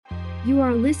You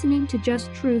are listening to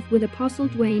Just Truth with Apostle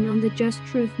Dwayne on the Just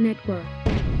Truth Network.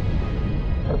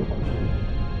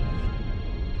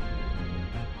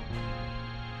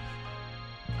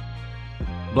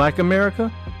 Black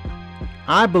America,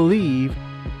 I believe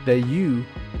that you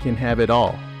can have it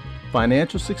all.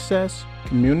 Financial success,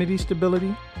 community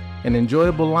stability, an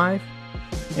enjoyable life,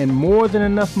 and more than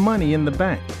enough money in the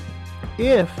bank.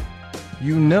 If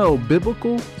you know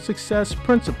biblical success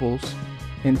principles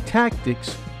and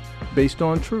tactics based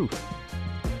on truth.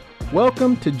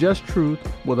 Welcome to Just Truth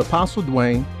with Apostle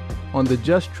Dwayne on the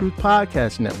Just Truth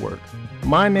Podcast Network.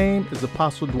 My name is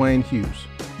Apostle Dwayne Hughes.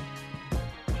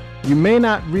 You may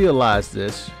not realize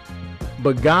this,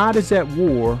 but God is at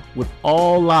war with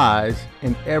all lies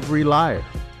and every liar.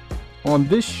 On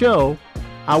this show,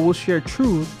 I will share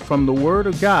truth from the Word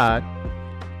of God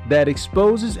that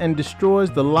exposes and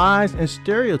destroys the lies and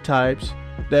stereotypes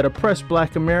that oppress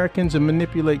Black Americans and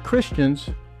manipulate Christians,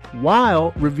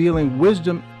 while revealing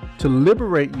wisdom to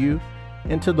liberate you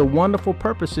into the wonderful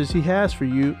purposes He has for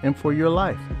you and for your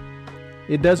life.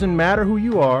 It doesn't matter who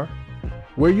you are,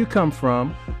 where you come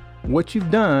from, what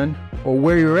you've done, or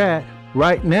where you're at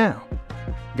right now.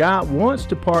 God wants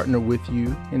to partner with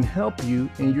you and help you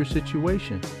in your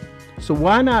situation. So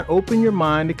why not open your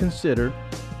mind to consider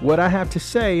what I have to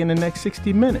say in the next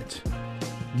 60 minutes?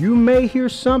 You may hear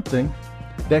something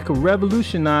that could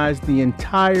revolutionize the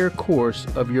entire course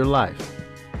of your life.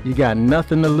 You got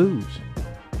nothing to lose.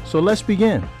 So let's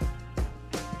begin.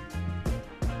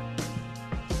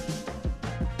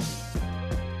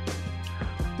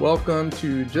 Welcome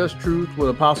to Just Truth with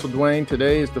Apostle Dwayne.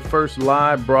 Today is the first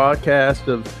live broadcast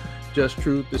of Just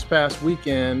Truth. This past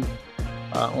weekend,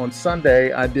 on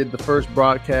Sunday, I did the first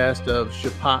broadcast of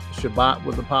Shabbat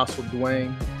with Apostle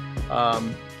Dwayne.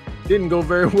 Didn't go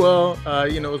very well.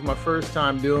 It was my first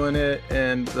time doing it,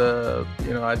 and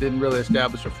I didn't really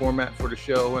establish a format for the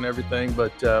show and everything.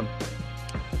 But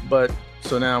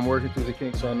so now I'm working through the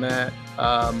kinks on that.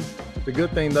 The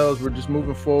good thing, though, is we're just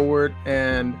moving forward,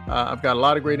 and I've got a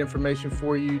lot of great information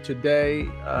for you today,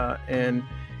 and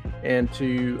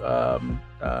to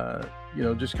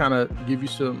just kind of give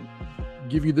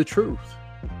you the truth.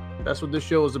 That's what this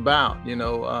show is about.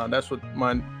 That's what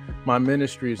my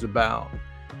ministry is about.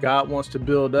 God wants to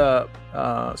build up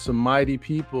some mighty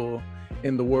people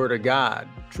in the Word of God,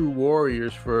 true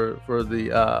warriors for the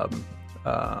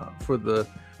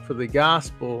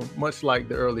gospel, much like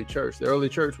the early church. The early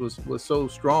church was so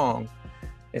strong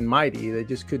and mighty, they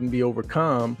just couldn't be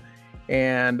overcome.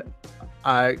 And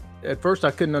at first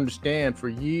I couldn't understand for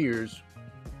years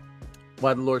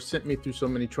why the Lord sent me through so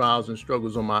many trials and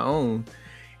struggles on my own.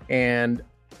 And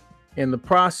in the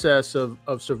process of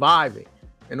surviving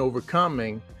and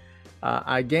overcoming,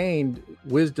 I gained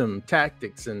wisdom,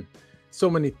 tactics, and so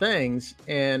many things.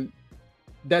 And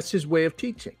that's His way of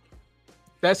teaching.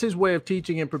 That's His way of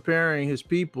teaching and preparing His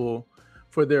people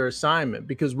for their assignment,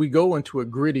 because we go into a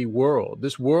gritty world.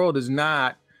 This world it's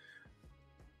not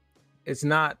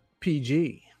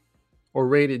PG or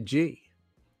rated G.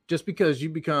 Just because you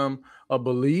become a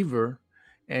believer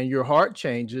and your heart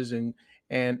changes and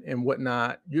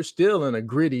whatnot, you're still in a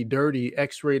gritty, dirty,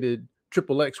 X-rated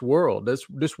XXX world.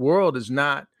 This world is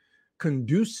not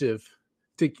conducive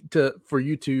for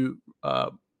you to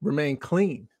remain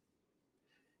clean.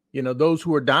 Those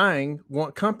who are dying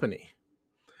want company.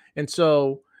 And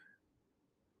so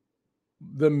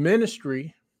the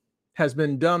ministry has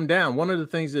been dumbed down. One of the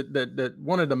things that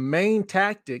one of the main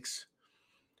tactics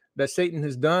that Satan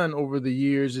has done over the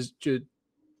years is to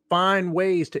find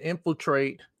ways to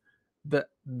infiltrate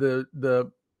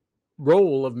the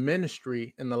role of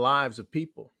ministry in the lives of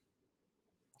people.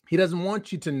 He doesn't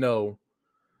want you to know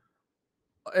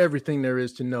everything there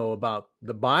is to know about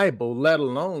the Bible, let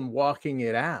alone walking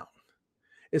it out.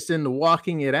 It's in the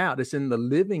walking it out. It's in the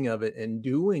living of it and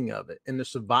doing of it and the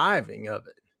surviving of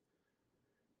it.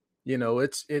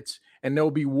 And there'll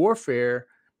be warfare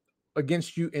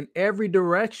against you in every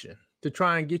direction to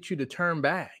try and get you to turn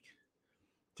back,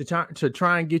 to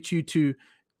try and get you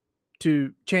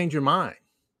to change your mind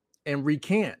and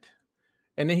recant.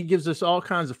 And then he gives us all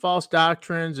kinds of false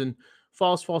doctrines and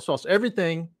false.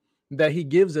 Everything that he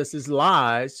gives us is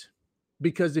lies,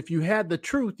 because if you had the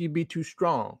truth, you'd be too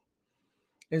strong.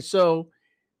 And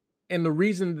the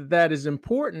reason that is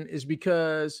important is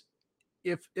because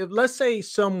if let's say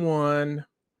someone,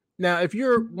 now, if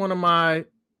you're one of my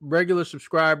regular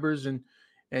subscribers and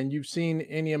you've seen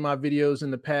any of my videos in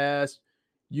the past,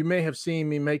 you may have seen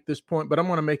me make this point, but I'm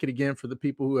going to make it again for the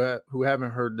people who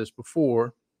haven't heard this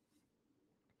before.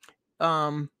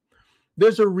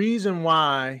 There's a reason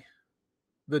why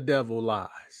the devil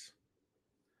lies.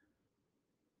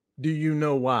 Do you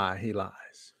know why he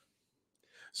lies?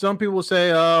 Some people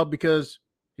say, oh, because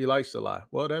he likes to lie.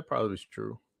 Well, that probably is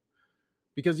true.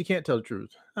 Because he can't tell the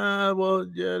truth. Well,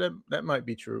 yeah, that might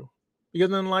be true. Because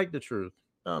he doesn't like the truth.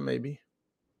 Maybe.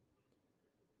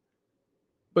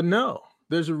 But no,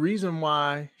 there's a reason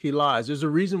why he lies. There's a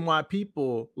reason why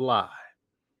people lie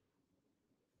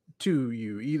to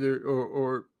you, either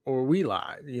or we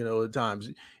lie, at times.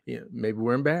 Maybe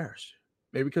we're embarrassed.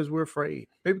 Maybe because we're afraid.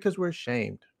 Maybe because we're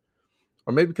ashamed.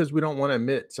 Or maybe because we don't want to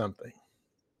admit something.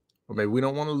 Or maybe we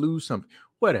don't want to lose something.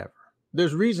 Whatever.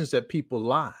 There's reasons that people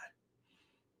lie.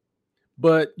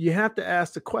 But you have to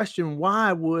ask the question,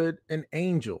 why would an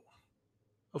angel,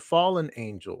 a fallen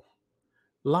angel,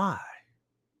 lie?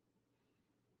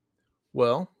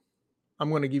 Well, I'm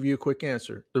going to give you a quick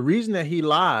answer. The reason that he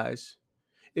lies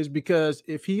is because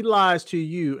if he lies to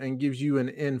you and gives you an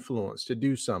influence to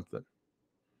do something,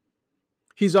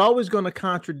 he's always going to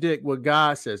contradict what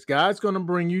God says. God's going to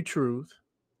bring you truth,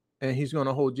 and he's going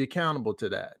to hold you accountable to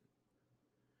that.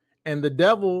 And the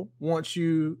devil wants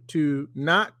you to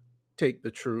not take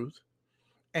the truth,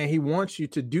 and he wants you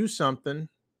to do something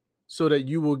so that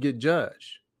you will get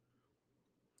judged.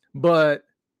 But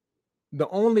the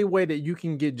only way that you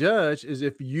can get judged is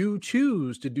if you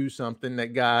choose to do something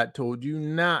that God told you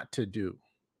not to do,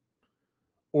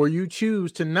 or you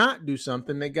choose to not do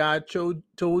something that God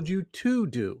told you to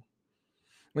do.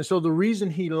 And so the reason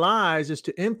he lies is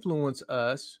to influence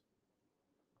us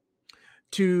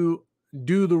to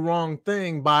do the wrong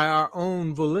thing by our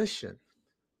own volition.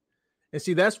 And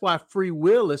see, that's why free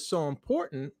will is so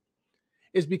important,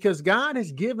 is because God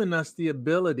has given us the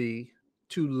ability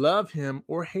to love him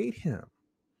or hate him.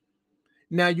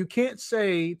 Now, you can't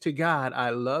say to God, I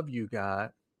love you,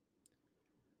 God,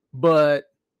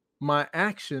 but my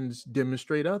actions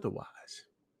demonstrate otherwise.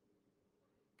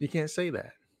 You can't say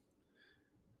that.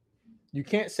 You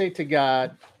can't say to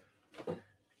God,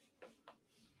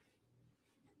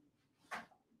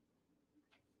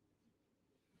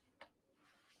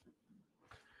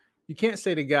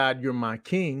 you're my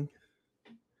king,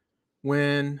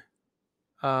 when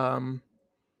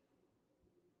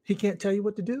he can't tell you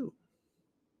what to do.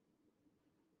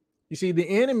 You see, the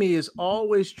enemy is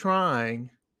always trying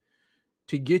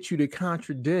to get you to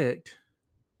contradict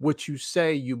what you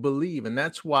say you believe. And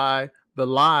that's why the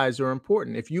lies are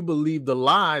important. If you believe the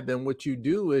lie, then what you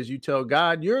do is you tell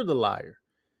God you're the liar,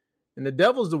 and the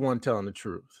devil's the one telling the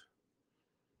truth.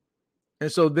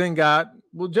 And so then God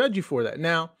will judge you for that.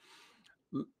 Now,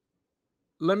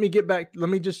 let me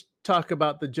just talk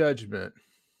about the judgment.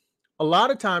 A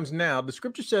lot of times now, the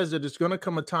scripture says that it's going to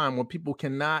come a time when people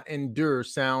cannot endure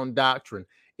sound doctrine.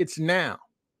 It's now.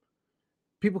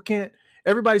 People can't,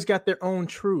 everybody's got their own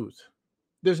truth.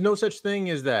 There's no such thing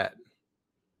as that.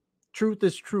 Truth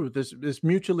is truth. It's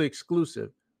mutually exclusive.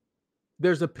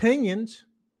 There's opinions.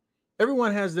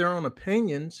 Everyone has their own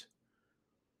opinions.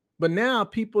 But now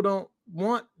people don't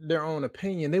want their own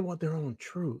opinion. They want their own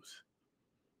truth.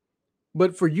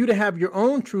 But for you to have your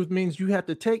own truth means you have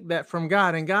to take that from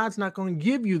God, and God's not going to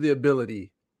give you the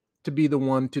ability to be the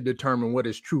one to determine what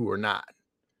is true or not.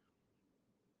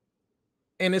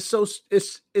 And it's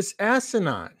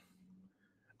asinine.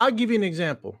 I'll give you an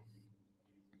example.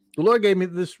 The Lord gave me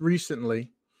this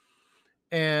recently,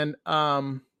 and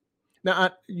now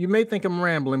you may think I'm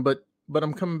rambling, but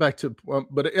I'm coming back to.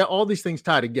 But all these things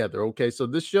tie together. Okay, so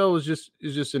this show is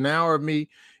just an hour of me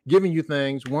giving you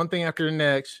things, one thing after the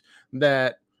next,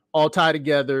 that all tie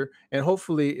together, and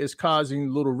hopefully is causing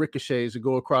little ricochets to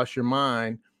go across your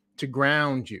mind to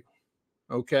ground you.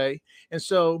 Okay, and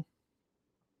so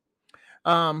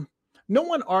no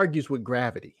one argues with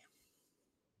gravity.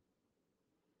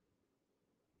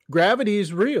 Gravity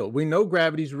is real. We know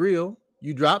gravity is real.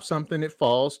 You drop something, it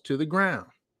falls to the ground.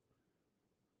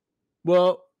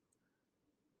 Well,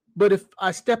 but if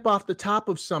I step off the top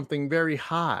of something very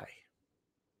high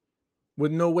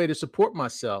with no way to support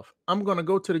myself, I'm going to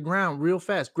go to the ground real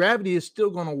fast. Gravity is still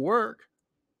going to work.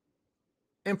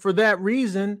 And for that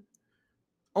reason,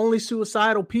 only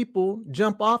suicidal people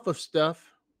jump off of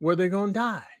stuff where they're going to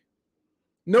die.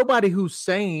 Nobody who's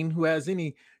sane, who has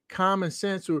any common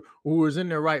sense, or who is in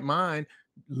their right mind,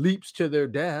 leaps to their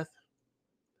death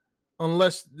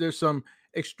unless there's some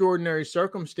extraordinary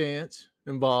circumstance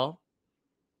involved.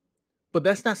 But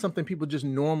that's not something people just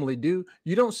normally do.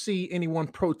 You don't see anyone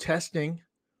protesting.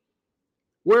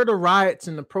 Where are the riots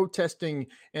and the protesting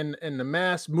and the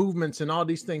mass movements and all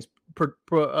these things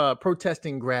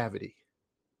protesting gravity?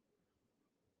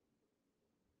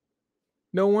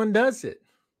 No one does it.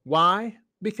 Why?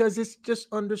 Because it's just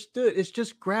understood. It's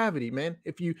just gravity, man.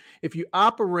 If you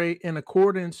operate in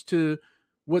accordance to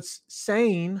what's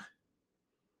sane,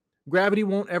 Gravity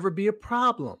won't ever be a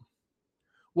problem.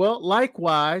 Well,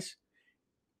 likewise,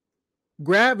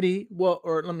 gravity,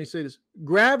 or let me say this,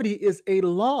 gravity is a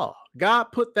law. God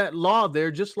put that law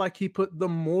there just like he put the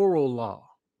moral law.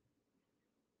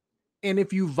 And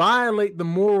if you violate the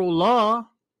moral law,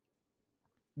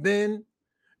 then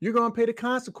you're going to pay the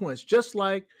consequence, just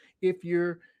like if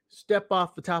you step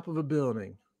off the top of a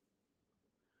building.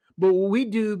 But what we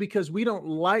do, because we don't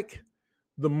like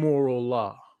the moral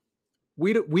law,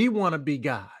 we want to be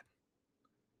God.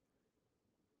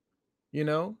 You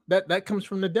know, that comes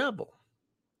from the devil.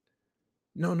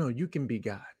 No, you can be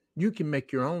God. You can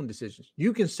make your own decisions.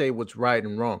 You can say what's right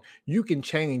and wrong. You can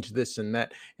change this and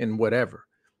that and whatever.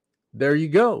 There you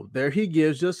go. There he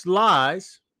gives us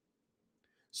lies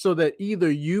so that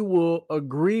either you will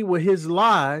agree with his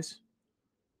lies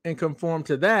and conform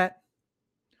to that,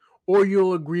 or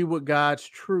you'll agree with God's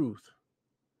truth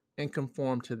and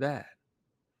conform to that.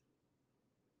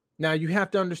 Now, you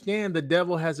have to understand the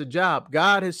devil has a job.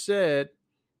 God has said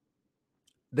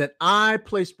that I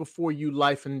place before you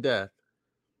life and death,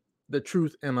 the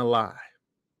truth and a lie.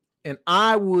 And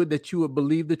I would that you would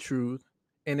believe the truth.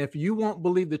 And if you won't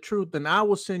believe the truth, then I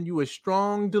will send you a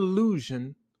strong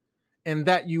delusion and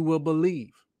that you will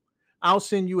believe. I'll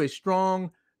send you a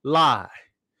strong lie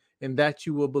and that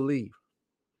you will believe.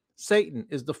 Satan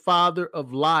is the father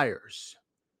of liars.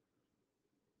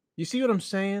 You see what I'm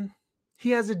saying?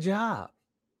 He has a job.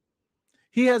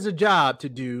 He has a job to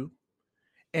do,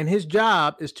 and his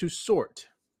job is to sort.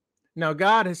 Now,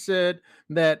 God has said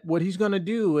that what he's going to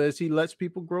do is he lets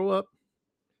people grow up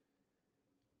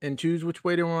and choose which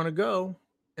way they want to go.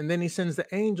 And then he sends the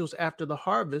angels after the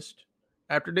harvest,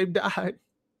 after they've died,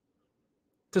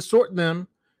 to sort them.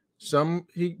 Some,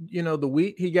 the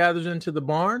wheat he gathers into the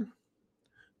barn,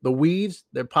 the weeds,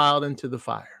 they're piled into the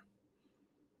fire.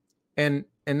 And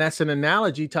that's an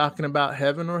analogy talking about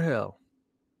heaven or hell.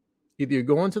 Either you're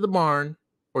going to the barn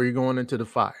or you're going into the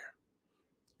fire.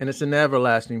 And it's an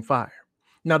everlasting fire.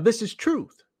 Now, this is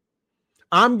truth.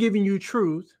 I'm giving you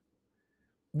truth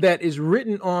that is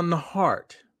written on the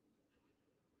heart.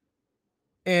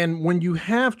 And when you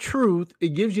have truth, it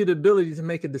gives you the ability to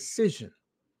make a decision.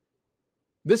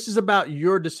 This is about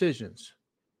your decisions.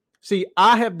 See,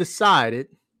 I have decided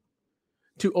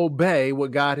to obey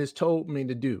what God has told me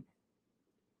to do.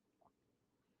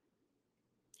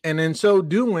 And in so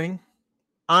doing,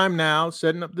 I'm now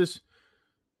setting up this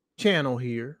channel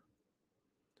here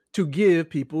to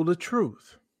give people the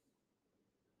truth.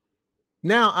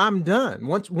 Now I'm done.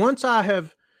 Once I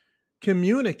have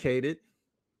communicated,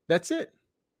 that's it.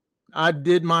 I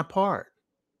did my part.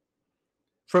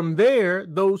 From there,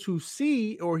 those who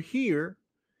see or hear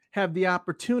have the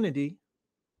opportunity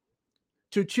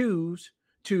to choose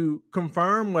to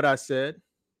confirm what I said.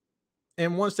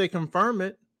 And once they confirm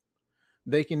it,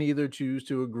 they can either choose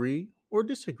to agree or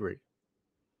disagree.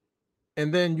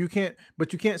 And then you can't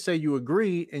say you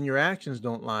agree and your actions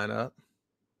don't line up,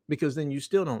 because then you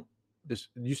still don't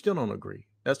agree.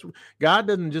 That's God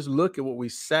doesn't just look at what we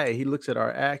say, he looks at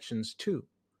our actions too.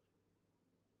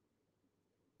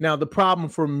 Now, the problem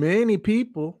for many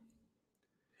people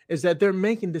is that they're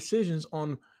making decisions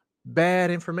on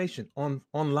bad information, on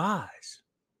lies.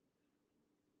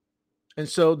 And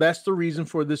so that's the reason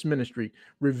for this ministry,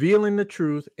 revealing the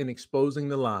truth and exposing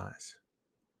the lies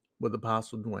with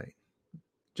Apostle Dwayne.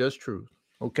 Just truth.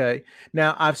 Okay.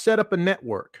 Now, I've set up a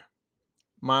network,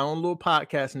 my own little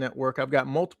podcast network. I've got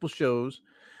multiple shows,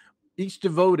 each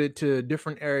devoted to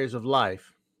different areas of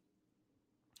life.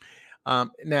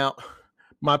 Now,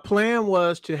 my plan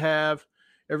was to have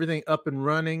everything up and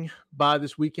running by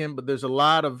this weekend, but there's a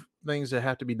lot of things that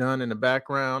have to be done in the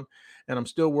background, and I'm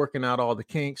still working out all the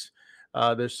kinks.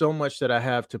 There's so much that I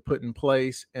have to put in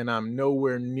place, and I'm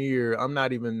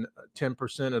not even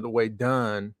 10% of the way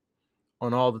done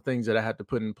on all the things that I had to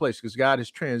put in place, because God has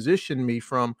transitioned me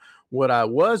from what I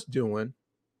was doing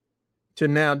to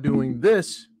now doing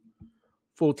this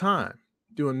full time,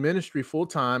 doing ministry full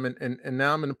time. And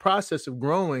now I'm in the process of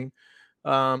growing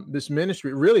this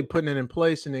ministry, really putting it in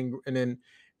place. And then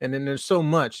there's so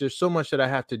much that I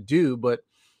have to do, but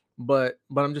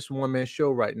I'm just a one-man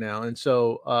show right now. And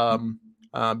so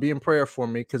be in prayer for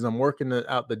me, because I'm working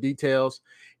out the details,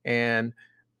 and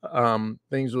I'll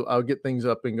get things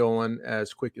up and going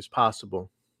as quick as possible.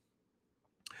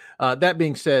 That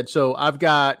being said, so I've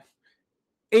got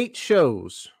 8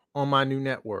 shows on my new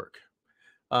network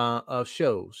of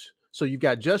shows. So you've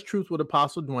got Just Truth with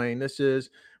Apostle Dwayne. This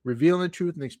is revealing the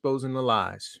truth and exposing the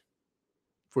lies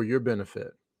for your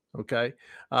benefit. Okay.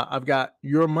 I've got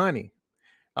Your Money.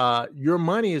 Your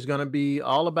Money is going to be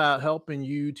all about helping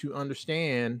you to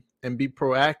understand and be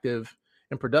proactive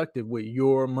and productive with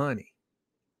your money.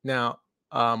 Now,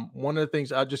 one of the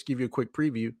things, I'll just give you a quick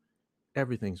preview.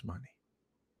 Everything's money.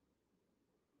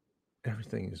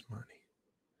 Everything is money.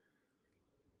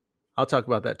 I'll talk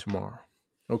about that tomorrow.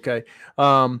 Okay.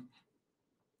 Or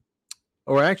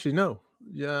actually, no.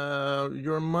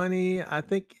 Your money, I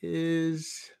think,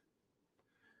 is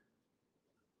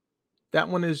that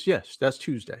one is, yes, that's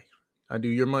Tuesday. I do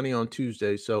your money on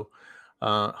Tuesday. So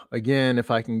again,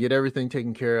 if I can get everything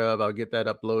taken care of, I'll get that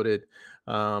uploaded.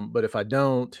 But if I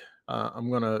don't, I'm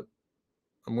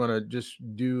gonna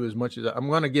just do as much as I'm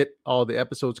gonna get all the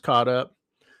episodes caught up.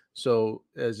 So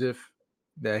as if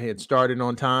they had started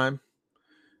on time,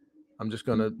 I'm just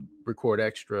gonna record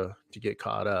extra to get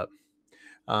caught up.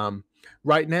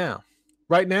 Right now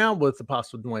with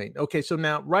Apostle Dwayne. Okay, so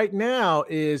now right now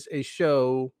is a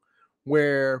show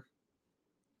where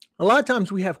a lot of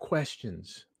times we have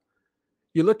questions.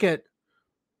 You look at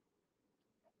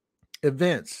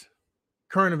events,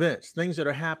 current events, things that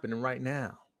are happening right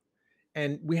now,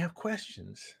 and we have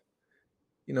questions.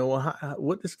 Well,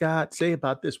 what does God say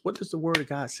about this? What does the Word of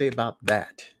God say about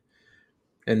that?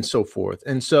 And so forth.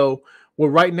 And so, well,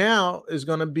 right now is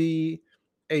going to be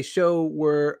a show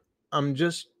where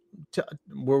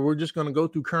where we're just going to go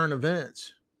through current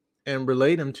events and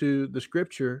relate them to the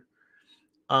Scripture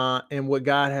and what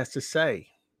God has to say,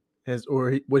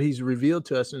 what He's revealed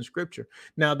to us in Scripture.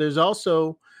 Now, there's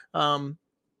also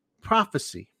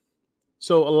prophecy.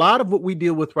 So a lot of what we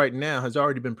deal with right now has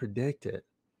already been predicted.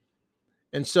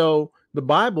 And so the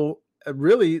Bible,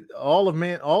 really,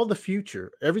 all the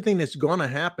future, everything that's going to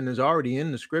happen is already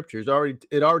in the Scriptures.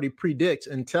 It already predicts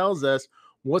and tells us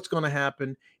what's going to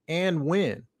happen and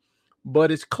when.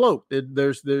 But it's cloaked.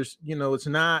 There's it's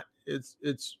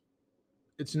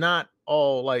not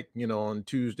all like, on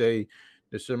Tuesday,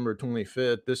 December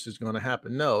 25th, this is going to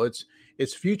happen. No, it's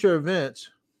future events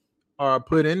are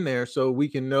put in there so we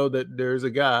can know that there's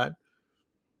a God,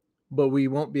 but we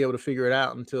won't be able to figure it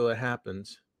out until it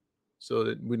happens, so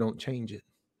that we don't change it,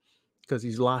 because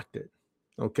He's locked it.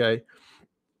 Okay.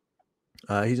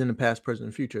 He's in the past, present,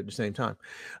 and future at the same time.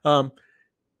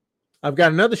 I've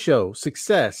got another show,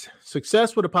 Success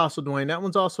with Apostle Dwayne. That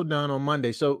one's also done on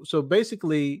Monday. So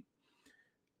basically,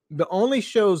 the only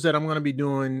shows that I'm going to be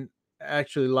doing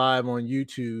actually live on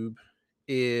YouTube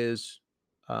is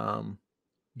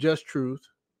Just Truth,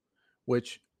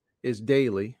 which is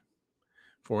daily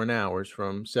for an hour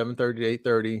from 7:30 to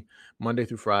 8:30, Monday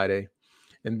through Friday.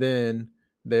 And then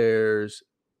there's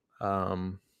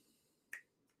Shabbat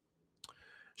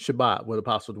with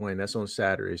Apostle Dwayne. That's on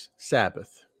Saturdays,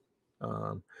 Sabbath.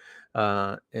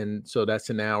 And so that's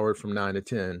an hour from 9 to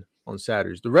 10 on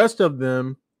Saturdays. The rest of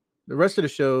the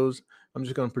shows, I'm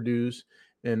just going to produce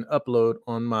and upload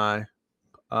on my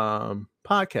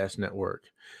podcast network.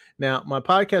 Now, my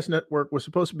podcast network was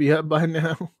supposed to be up by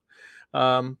now.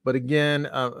 But again,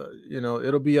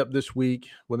 it'll be up this week,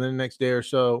 within the next day or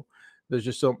so. There's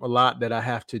just a lot that I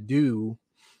have to do.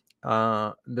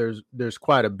 There's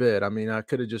quite a bit. I mean, I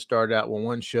could have just started out with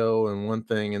one show and one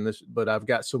thing but I've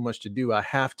got so much to do. I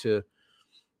have to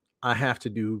kind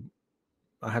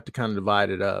of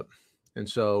divide it up. And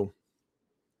so,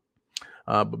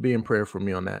 but be in prayer for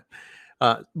me on that.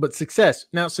 But success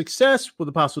with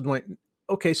Apostle Dwayne.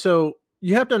 Okay. So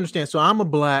you have to understand. So I'm a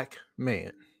Black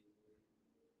man.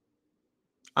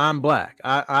 I'm Black.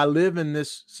 I live in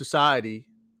this society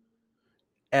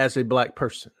as a Black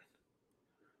person.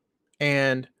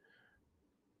 And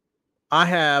I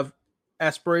have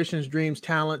aspirations, dreams,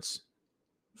 talents,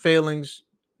 failings,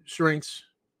 strengths,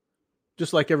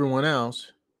 just like everyone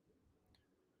else.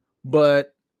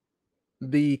 But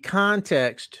the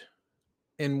context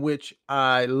in which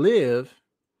I live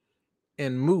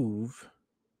and move,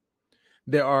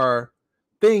 there are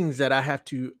things that I have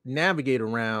to navigate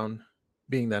around,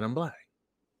 being that I'm Black.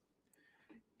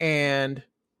 And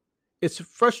it's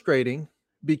frustrating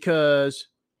because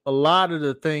a lot of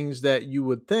the things that you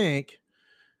would think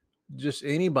just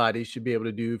anybody should be able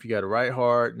to do if you got a right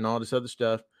heart and all this other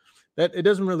stuff, that it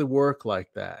doesn't really work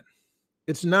like that.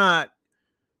 It's not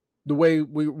the way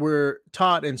we're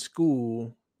taught in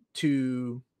school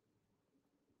to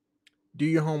do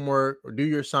your homework or do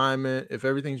your assignment. If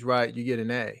everything's right, you get an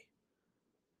A.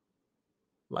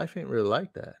 Life ain't really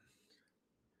like that.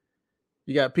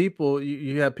 You got people,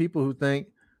 you have people who think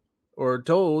or are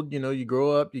told, you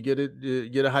grow up, you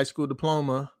get a high school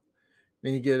diploma,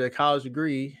 then you get a college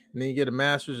degree, and then you get a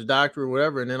master's, a doctorate, or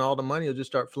whatever, and then all the money will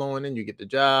just start flowing in. You get the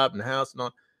job and the house and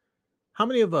all. How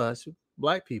many of us,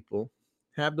 Black people,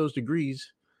 have those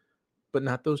degrees, but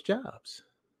not those jobs?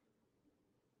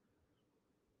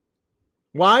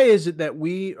 Why is it that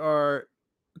we are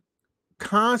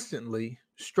constantly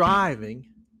striving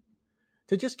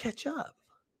to just catch up.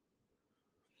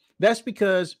 That's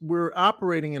because we're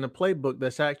operating in a playbook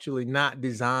that's actually not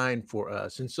designed for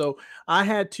us. And so I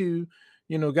had to,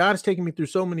 God has taken me through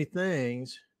so many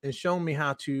things and shown me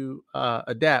how to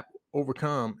adapt,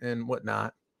 overcome, and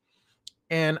whatnot.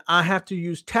 And I have to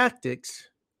use tactics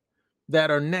that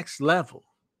are next level,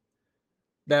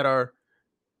 that are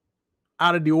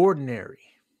out of the ordinary,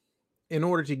 in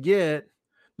order to get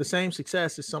the same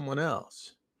success as someone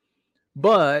else.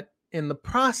 But in the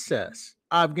process,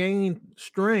 I've gained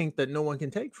strength that no one can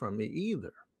take from me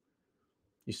either.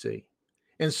 You see?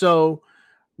 And so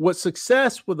what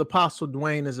Success with Apostle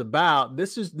Dwayne is about,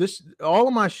 all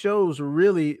of my shows are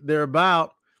really, they're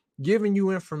about giving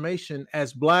you information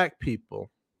as Black people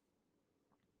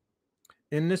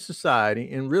in this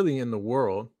society and really in the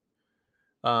world,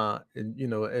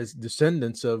 as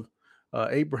descendants of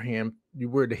Abraham,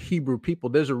 we're the Hebrew people.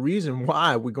 There's a reason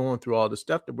why we're going through all the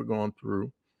stuff that we're going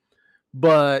through.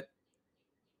 But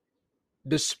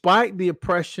despite the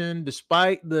oppression,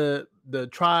 despite the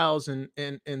trials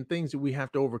and things that we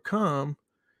have to overcome,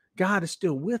 God is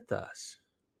still with us.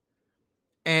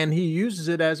 And he uses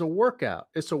it as a workout.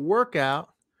 It's a workout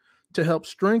to help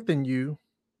strengthen you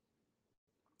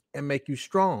and make you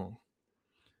strong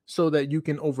so that you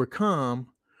can overcome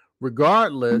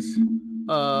regardless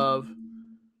of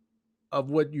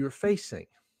what you're facing.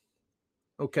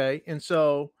 Okay. And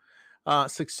so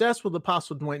Success with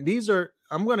Apostle Dwayne,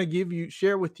 I'm going to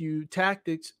share with you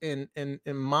tactics and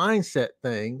mindset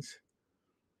things.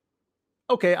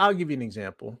 Okay. I'll give you an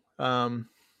example.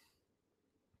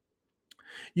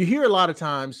 You hear a lot of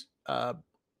times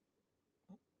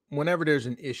whenever there's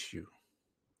an issue,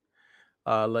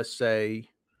 let's say,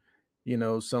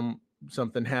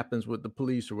 something happens with the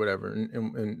police or whatever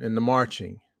in the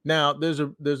marching. Now there's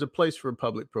a place for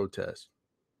public protest.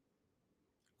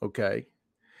 Okay.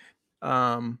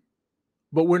 But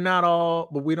we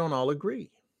don't all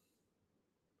agree.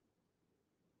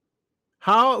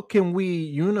 How can we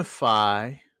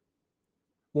unify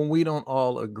when we don't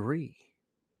all agree?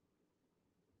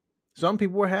 Some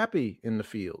people were happy in the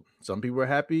field. Some people were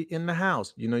happy in the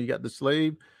house. You got the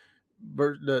slave,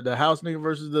 the house nigga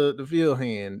versus the field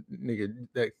hand nigga.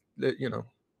 That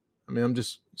I'm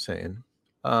just saying,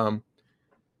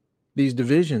 these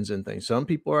divisions and things. Some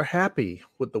people are happy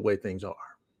with the way things are,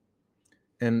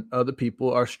 and other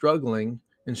people are struggling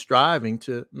and striving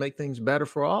to make things better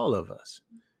for all of us.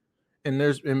 And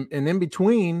in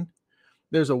between,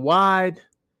 there's a wide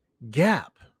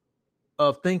gap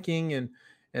of thinking and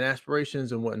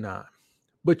aspirations and whatnot.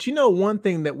 But one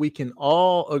thing that we can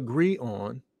all agree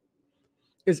on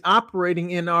is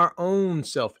operating in our own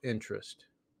self-interest.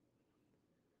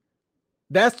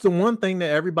 That's the one thing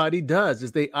that everybody does,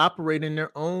 is they operate in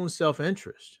their own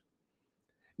self-interest.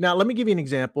 Now, let me give you an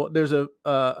example. There's a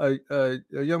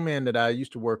young man that I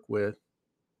used to work with,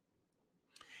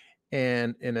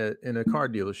 and in a car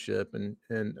dealership,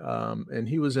 and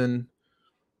he was in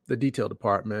the detail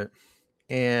department,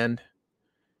 and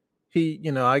he,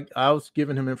 I was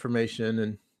giving him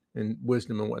information and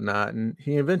wisdom and whatnot, and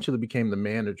he eventually became the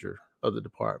manager of the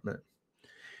department.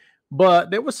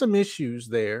 But there were some issues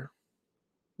there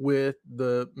with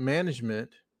the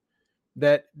management,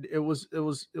 that it was a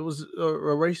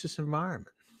racist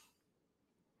environment.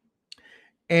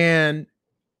 And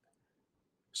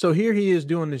so here he is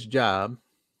doing this job,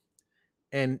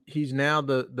 and he's now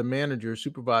the manager,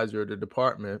 supervisor of the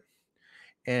department,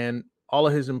 and all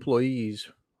of his employees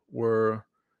were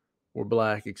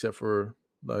Black, except for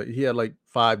he had like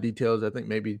 5 details. I think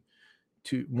maybe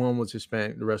 1 was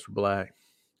Hispanic, the rest were Black.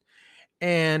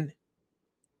 And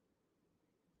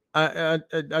I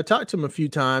talked to him a few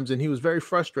times, and he was very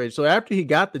frustrated. So after he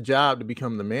got the job to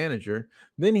become the manager,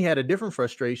 then he had a different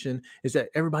frustration, is that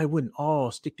everybody wouldn't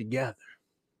all stick together.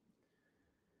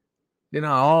 They're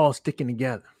not all sticking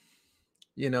together,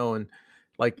 and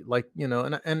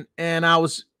and I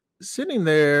was sitting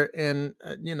there, and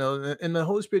and the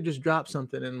Holy Spirit just dropped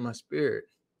something in my spirit.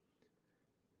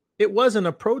 It wasn't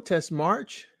a protest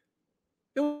march.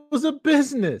 It was a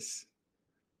business.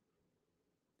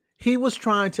 He was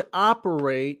trying to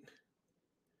operate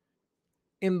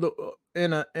in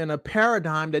a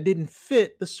paradigm that didn't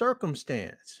fit the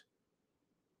circumstance.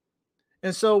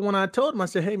 And so when I told him, I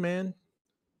said, "Hey man,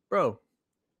 bro,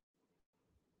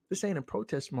 this ain't a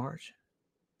protest march.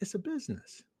 It's a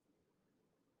business."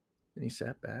 And he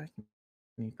sat back and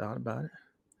he thought about it.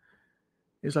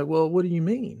 He's like, "Well, what do you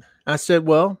mean?" I said,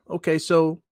 "Well, okay,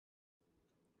 so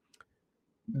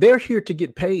they're here to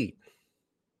get paid.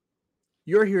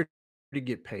 You're here to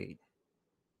get paid.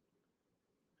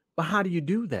 But how do you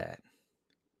do that?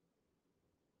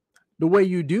 The way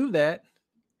you do that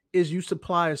is you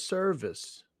supply a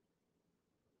service.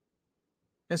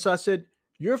 And so I said,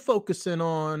 you're focusing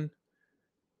on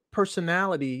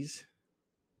personalities,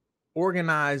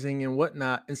 organizing and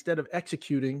whatnot, instead of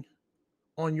executing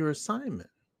on your assignment.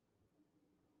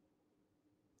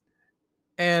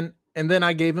 And then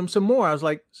I gave him some more. I was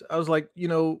like,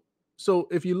 so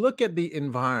if you look at the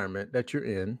environment that you're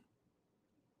in,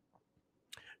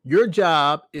 your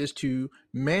job is to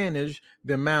manage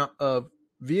the amount of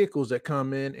vehicles that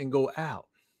come in and go out.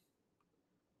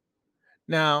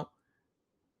 Now,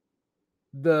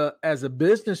 as a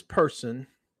business person,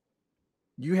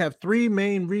 you have three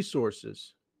main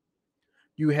resources.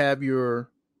 You have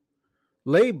your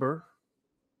labor,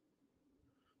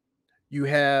 you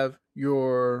have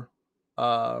your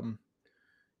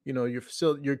your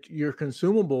facility, your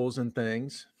consumables and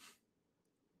things,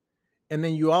 and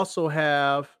then you also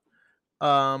have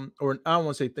or I don't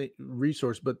want to say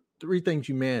resource, but three things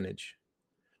you manage.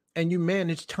 And you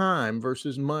manage time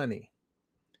versus money.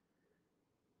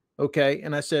 Okay.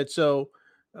 And I said, so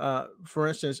for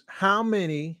instance, how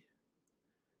many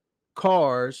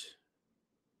cars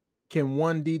can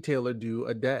one detailer do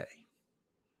a day?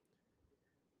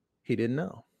 He didn't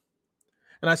know.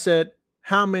 And I said,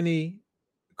 how many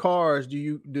cars could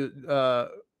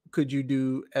you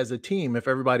do as a team if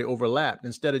everybody overlapped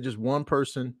instead of just one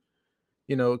person?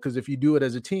 Because if you do it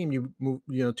as a team, you move,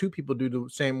 two people do the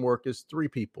same work as three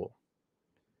people.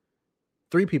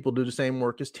 Three people do the same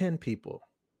work as 10 people.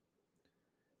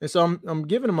 And so I'm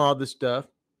giving them all this stuff.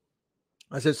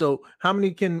 I said, so how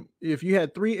many if you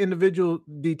had three individual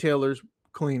detailers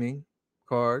cleaning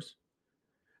cars,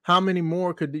 how many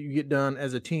more could you get done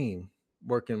as a team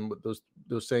working with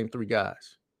those same three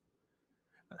guys?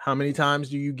 How many times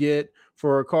do you get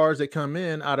for cars that come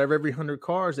in, out of every 100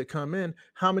 cars that come in,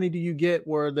 how many do you get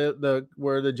where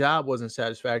the job wasn't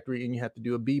satisfactory and you have to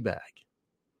do a B back?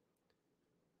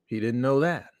 He didn't know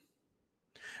that.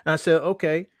 And I said,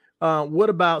 okay, what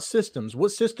about systems?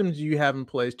 What systems do you have in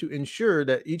place to ensure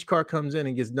that each car comes in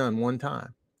and gets done one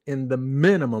time in the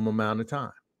minimum amount of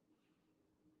time?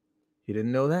 He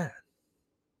didn't know that.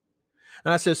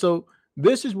 And I said, so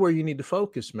this is where you need to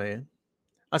focus, man.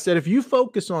 I said, if you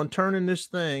focus on turning this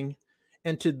thing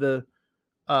into the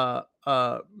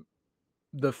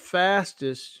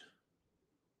fastest,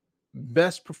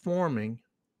 best performing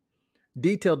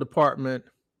detail department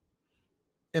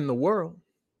in the world,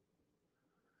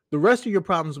 the rest of your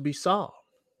problems will be solved.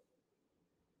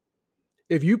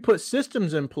 If you put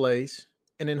systems in place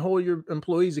and then hold your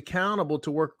employees accountable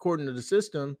to work according to the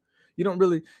system, you don't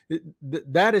really,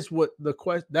 that is what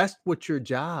that's what your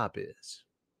job is.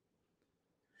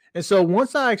 And so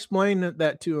once I explained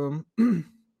that to him, and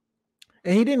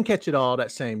he didn't catch it all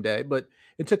that same day, but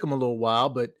it took him a little while,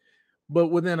 but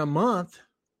within a month,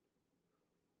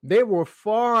 they were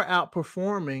far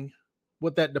outperforming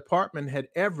what that department had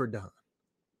ever done.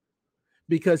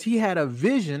 Because he had a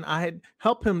vision. I had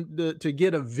helped him to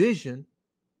get a vision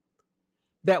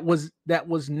that was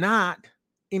not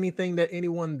anything that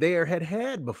anyone there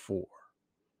had before.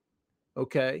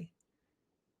 Okay.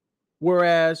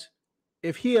 Whereas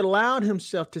if he allowed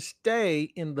himself to stay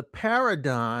in the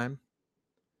paradigm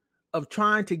of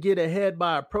trying to get ahead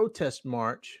by a protest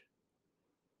march,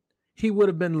 he would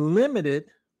have been limited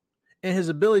in his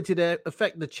ability to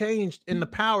affect the change in the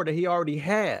power that he already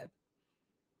had.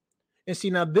 And see,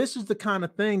 now this is the kind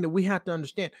of thing that we have to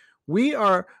understand. We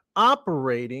are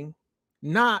operating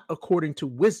not according to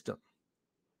wisdom.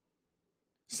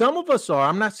 Some of us are.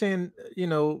 I'm not saying,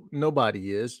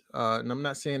 nobody is. And I'm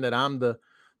not saying that I'm the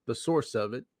source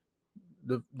of it.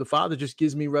 The Father just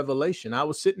gives me revelation. I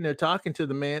was sitting there talking to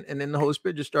the man, and then the Holy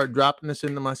Spirit just started dropping this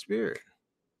into my spirit.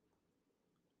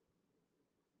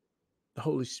 The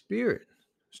Holy Spirit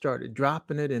started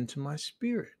dropping it into my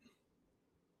spirit.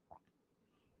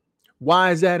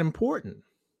 Why is that important?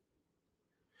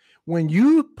 When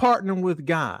you partner with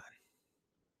God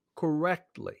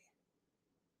correctly,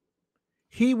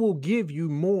 He will give you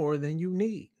more than you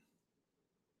need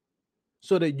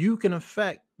so that you can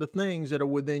affect the things that are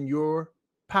within your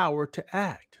power to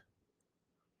act,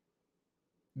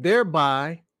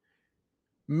 thereby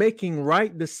making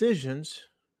right decisions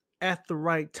at the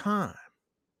right time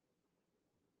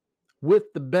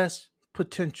with the best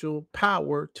potential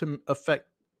power to affect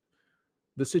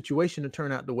the situation to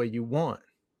turn out the way you want.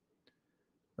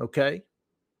 Okay?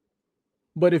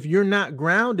 But if you're not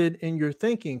grounded in your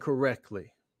thinking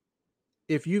correctly,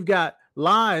 if you've got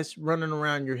lies running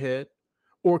around your head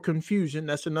or confusion,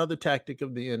 that's another tactic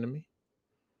of the enemy.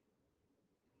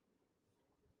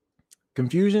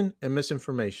 Confusion and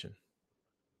misinformation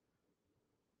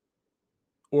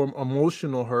or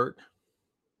emotional hurt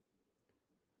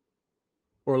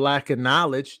or lack of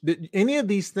knowledge, any of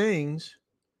these things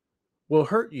will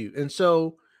hurt you. And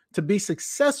so to be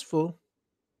successful,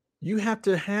 you have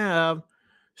to have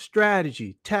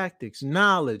strategy, tactics,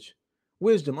 knowledge,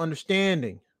 wisdom,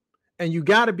 understanding. And you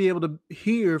got to be able to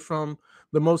hear from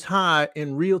the Most High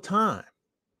in real time.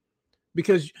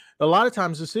 Because a lot of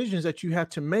times decisions that you have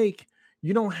to make,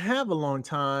 you don't have a long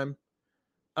time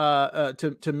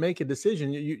to make a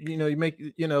decision. You make,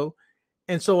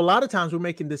 and so a lot of times we're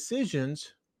making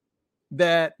decisions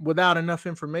that without enough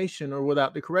information or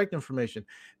without the correct information.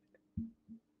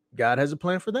 God has a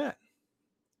plan for that.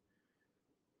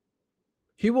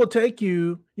 He will take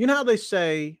you, you know how they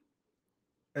say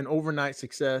an overnight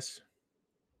success?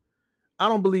 I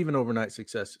don't believe in overnight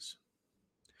successes.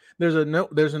 There's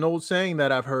an old saying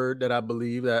that I've heard that I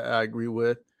believe that I agree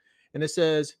with, and it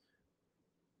says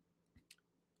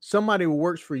somebody who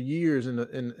works for years in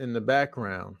the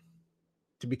background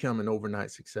to become an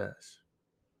overnight success.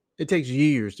 It takes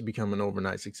years to become an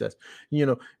overnight success.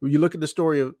 When you look at the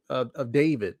story of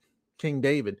David, King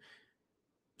David,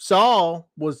 Saul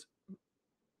was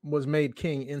made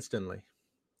king instantly,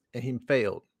 and he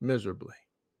failed miserably.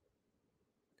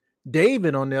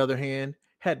 David, on the other hand,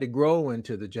 had to grow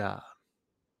into the job.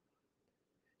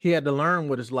 He had to learn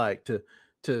what it's like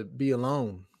to be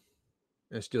alone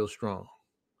and still strong.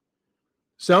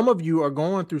 Some of you are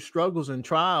going through struggles and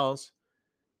trials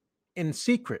in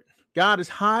secret. God is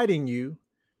hiding you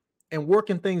and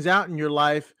working things out in your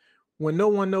life when no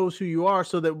one knows who you are,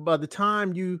 so that by the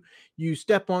time you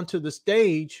step onto the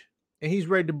stage and he's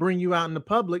ready to bring you out in the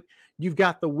public, you've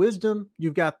got the wisdom,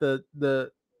 you've got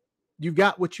you've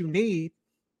got what you need,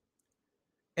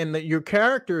 and that your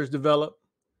character is developed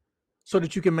so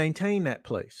that you can maintain that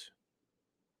place.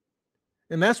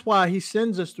 And that's why he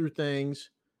sends us through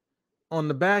things on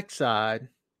the backside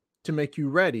to make you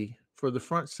ready for the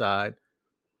front side,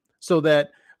 so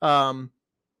that well,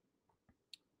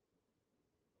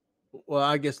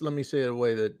 I guess let me say it the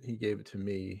way that he gave it to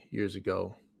me years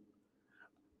ago.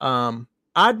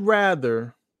 I'd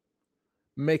rather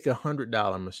make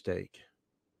 $100 mistake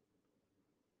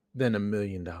than $1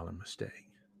 million mistake.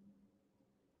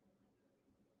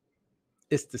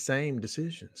 It's the same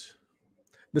decisions.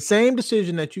 The same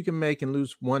decision that you can make and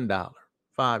lose $1, $5,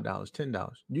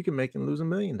 $10, you can make and lose $1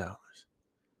 million.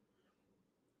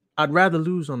 I'd rather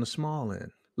lose on the small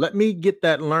end. Let me get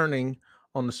that learning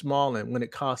on the small end when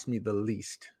it costs me the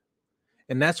least.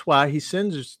 And that's why he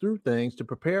sends us through things to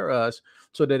prepare us,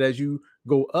 so that as you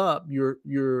go up,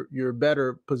 you're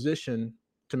better positioned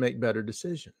to make better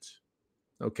decisions.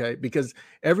 Okay, because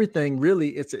everything really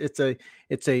it's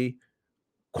a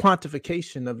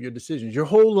quantification of your decisions. Your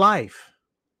whole life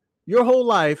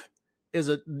is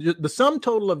the sum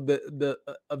total of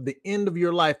the end of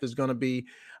your life is going to be,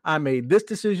 I made this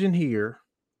decision here,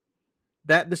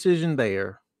 that decision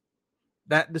there,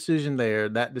 that decision there,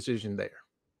 that decision there.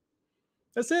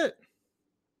 That's it.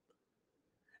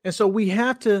 And so we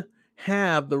have to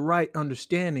have the right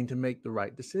understanding to make the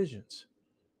right decisions.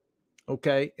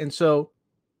 Okay. And so,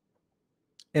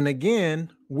 and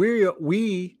again,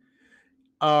 we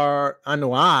are, I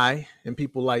know I and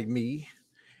people like me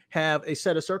have a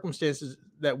set of circumstances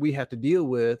that we have to deal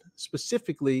with,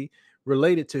 specifically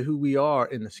related to who we are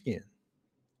in the skin.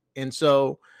 And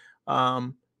so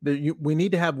we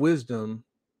need to have wisdom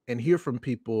and hear from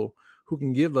people who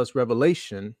can give us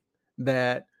revelation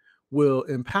that will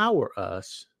empower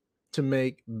us to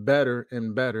make better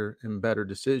and better and better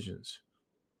decisions.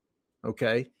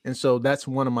 Okay. And so that's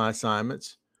one of my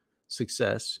assignments,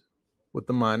 success with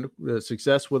the mind,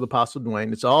 success with Apostle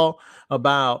Dwayne. It's all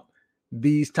about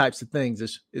these types of things.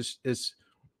 It's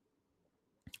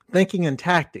thinking and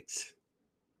tactics,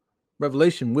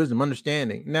 revelation, wisdom,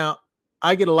 understanding. Now,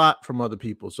 I get a lot from other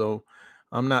people, so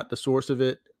I'm not the source of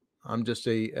it. I'm just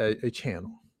a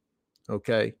channel.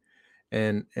 Okay.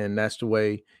 And that's the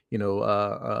way,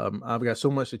 I've got so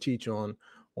much to teach on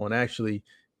actually,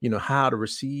 how to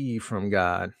receive from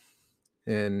God.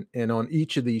 And on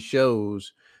each of these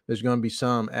shows, there's going to be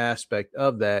some aspect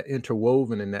of that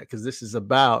interwoven in that, because this is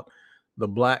about the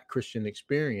Black Christian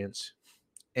experience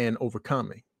and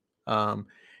overcoming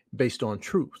based on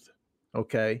truth.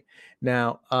 Okay.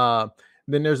 Now,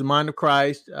 then there's the mind of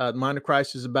Christ. Mind of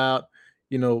Christ is about,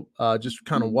 just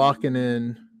kind of walking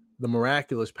in the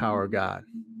miraculous power of God,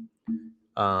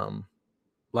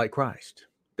 like Christ.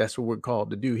 That's what we're called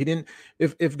to do. He didn't,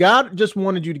 if God just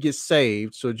wanted you to get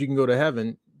saved so that you can go to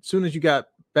heaven, as soon as you got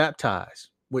baptized,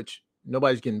 which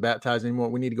nobody's getting baptized anymore.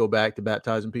 We need to go back to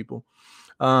baptizing people.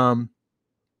 We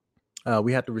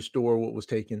have to restore what was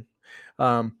taken.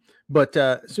 But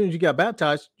as soon as you got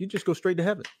baptized, you just go straight to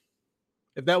heaven.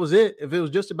 If that was it, if it was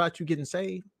just about you getting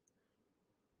saved,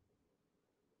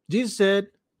 Jesus said,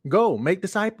 go make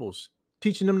disciples,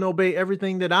 teaching them to obey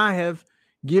everything that I have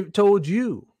told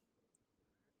you.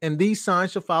 And these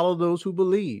signs shall follow those who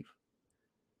believe.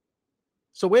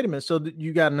 So wait a minute. So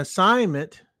you got an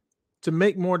assignment to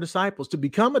make more disciples, to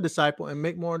become a disciple and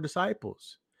make more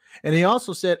disciples. And he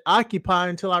also said, occupy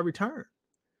until I return.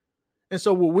 And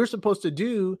so what we're supposed to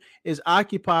do is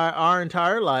occupy our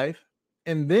entire life.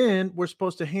 And then we're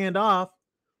supposed to hand off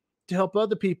to help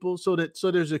other people so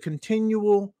there's a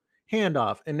continual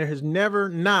handoff. And there has never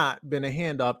not been a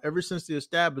handoff ever since the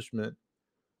establishment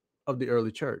of the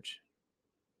early church.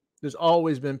 There's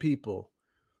always been people,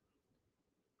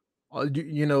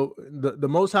 the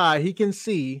Most High, he can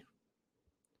see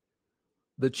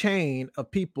the chain of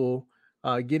people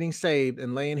getting saved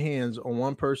and laying hands on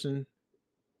one person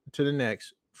to the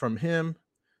next, from him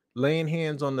laying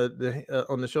hands on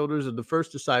the shoulders of the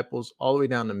first disciples all the way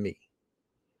down to me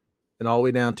and all the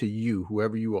way down to you,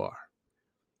 whoever you are.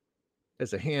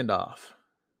 It's a handoff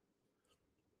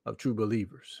of true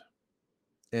believers.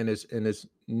 And it's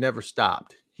never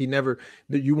stopped.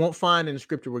 You won't find in the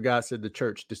scripture where God said the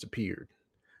church disappeared.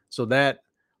 So that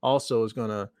also is going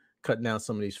to cut down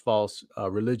some of these false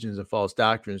religions and false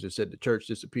doctrines that said the church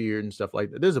disappeared and stuff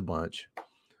like that. There's a bunch.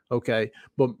 Okay.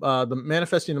 But the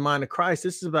manifesting the mind of Christ,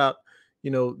 this is about,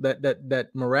 that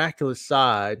miraculous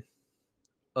side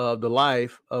of the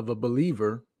life of a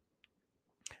believer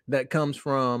that comes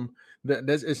from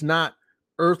it's not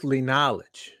earthly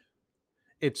knowledge.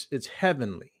 It's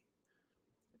heavenly.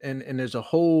 And there's a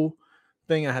whole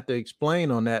thing I have to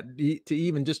explain on that to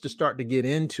even just to start to get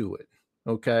into it.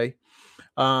 Okay.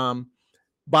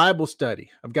 Bible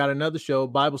study. I've got another show,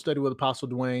 Bible Study with Apostle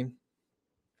Dwayne.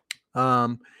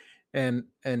 And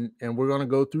we're going to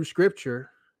go through scripture.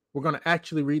 We're going to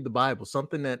actually read the Bible,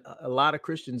 something that a lot of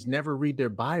Christians never read their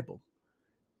Bible.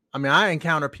 I mean, I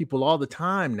encounter people all the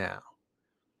time now,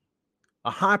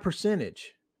 a high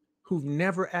percentage who've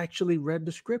never actually read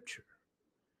the scripture.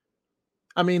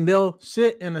 I mean, they'll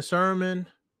sit in a sermon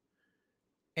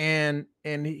and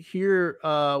hear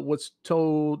what's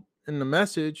told in the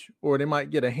message, or they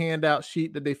might get a handout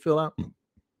sheet that they fill out.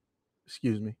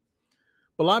 Excuse me.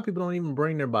 But a lot of people don't even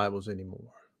bring their Bibles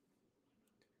anymore.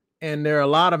 And there are a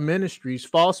lot of ministries,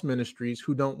 false ministries,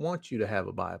 who don't want you to have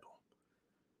a Bible.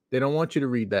 They don't want you to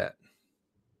read that.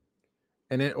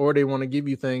 Or they want to give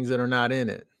you things that are not in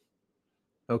it.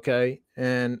 Okay.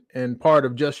 And part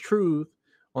of Just Truth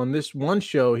on this one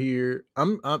show here,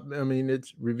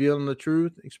 it's revealing the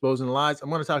truth, exposing the lies. I'm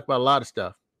going to talk about a lot of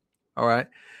stuff. All right.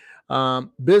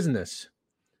 Business.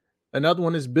 Another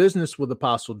one is Business with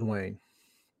Apostle Dwayne.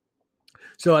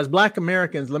 So as Black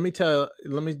Americans, let me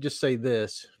just say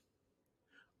this.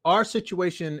 Our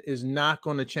situation is not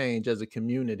going to change as a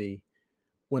community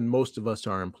when most of us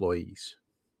are employees.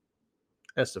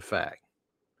 That's a fact.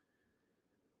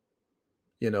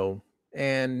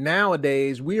 And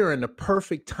nowadays we are in the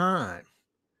perfect time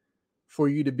for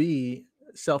you to be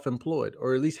self-employed,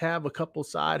 or at least have a couple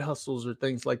side hustles or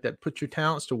things like that. Put your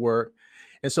talents to work.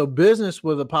 And so Business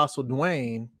with Apostle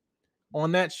Dwayne,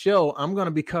 on that show, I'm going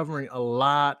to be covering a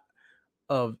lot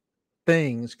of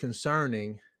things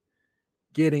concerning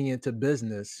getting into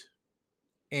business.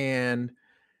 And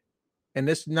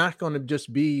it's not going to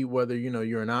just be whether,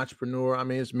 you're an entrepreneur. I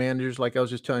mean, it's managers. Like I was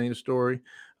just telling you the story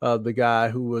of the guy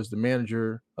who was the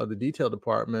manager of the detail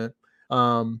department.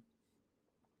 There's,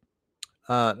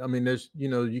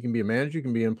 you can be a manager, you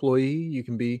can be an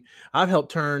employee, I've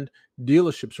helped turn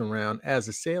dealerships around as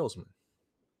a salesman,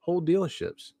 whole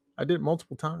dealerships. I did it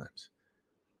multiple times.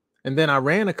 And then I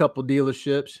ran a couple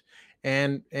dealerships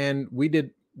and we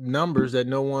did numbers that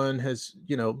no one has,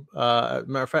 matter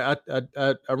of fact,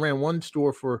 I ran one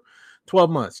store for 12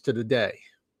 months to the day.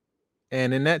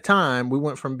 And in that time, we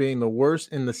went from being the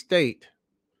worst in the state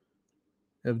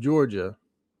of Georgia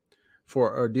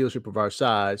for a dealership of our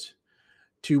size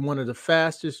to one of the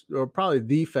fastest, or probably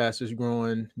the fastest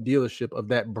growing dealership of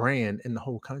that brand in the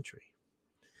whole country.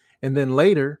 And then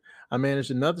later I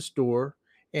managed another store,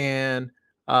 and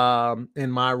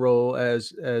in my role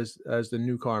as the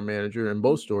new car manager in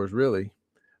both stores, really,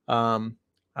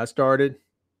 I started,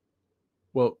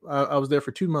 I was there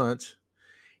for 2 months,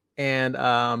 and,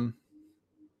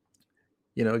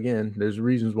 again, there's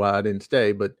reasons why I didn't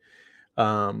stay, but,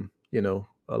 a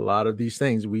lot of these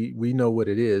things, we know what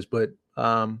it is, but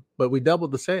we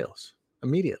doubled the sales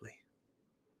immediately.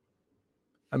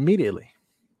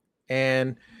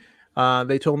 And,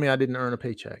 they told me I didn't earn a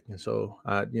paycheck. And so,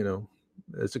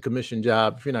 it's a commission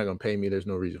job. If you're not going to pay me, there's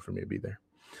no reason for me to be there.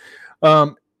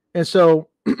 And so,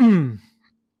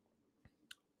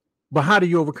 but how do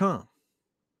you overcome?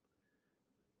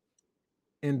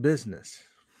 in business.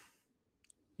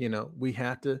 We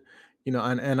have to,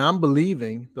 and I'm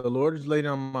believing the Lord has laid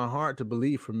on my heart to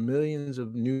believe for millions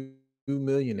of new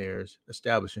millionaires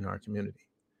establishing our community.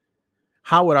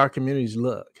 How would our communities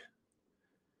look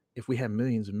if we had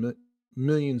millions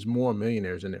more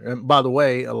millionaires in there? And by the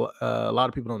way, a lot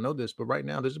of people don't know this, but right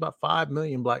now there's about 5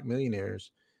 million Black millionaires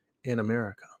in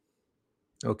America.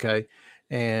 Okay.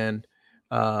 And,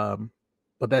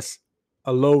 but that's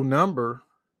a low number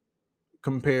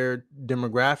compared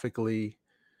demographically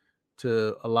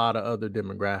to a lot of other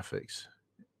demographics,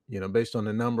 based on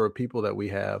the number of people that we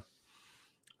have.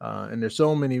 And there's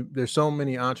so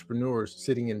many entrepreneurs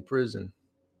sitting in prison.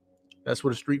 That's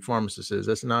what a street pharmacist is.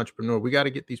 That's an entrepreneur. We got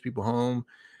to get these people home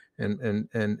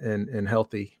and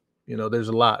healthy. There's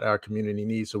a lot our community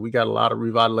needs. So we got a lot of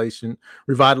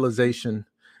revitalization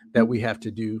that we have to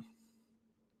do.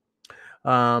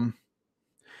 And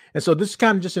so this is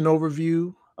kind of just an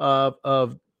overview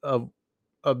of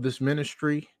this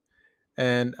ministry,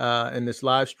 and in this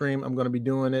live stream, I'm going to be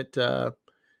doing it,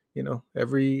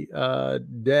 every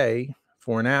day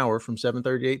for an hour from 7:30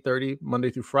 to 8:30, Monday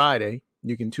through Friday.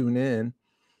 You can tune in,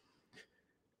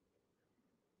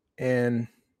 and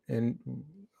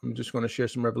I'm just going to share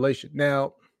some revelation.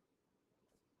 Now,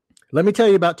 let me tell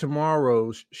you about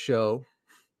tomorrow's show,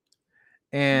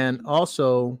 and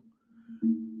also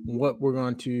what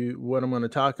I'm going to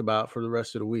talk about for the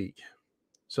rest of the week.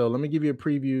 So let me give you a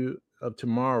preview of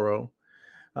tomorrow.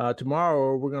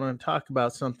 Tomorrow, we're going to talk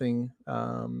about something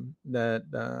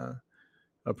that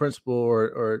a principle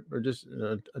or just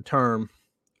a term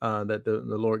that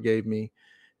the Lord gave me.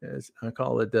 I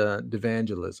call it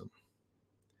evangelism.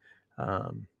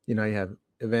 You have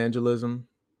evangelism,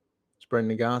 spreading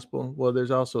the gospel. Well,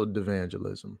 there's also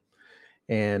evangelism,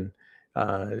 and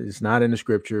it's not in the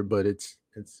scripture, but it's.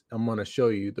 I'm going to show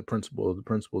you the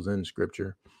principles in the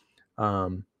scripture,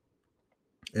 and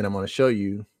I'm going to show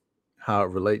you how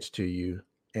it relates to you,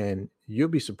 and you'll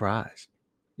be surprised.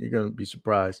 You're going to be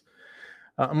surprised.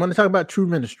 I'm going to talk about true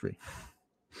ministry.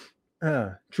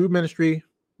 True ministry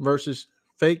versus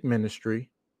fake ministry,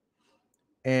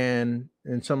 and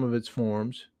in some of its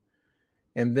forms.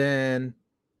 And then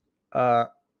I'm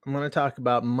going to talk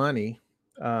about money,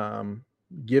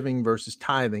 giving versus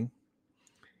tithing,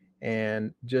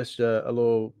 and just a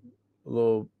little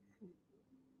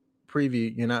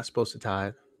preview. You're not supposed to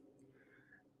tithe,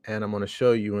 and I'm going to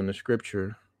show you in the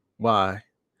scripture why,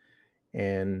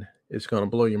 and it's going to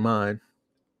blow your mind.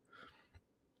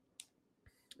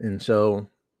 And so,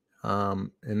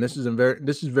 and this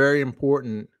is very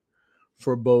important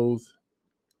for both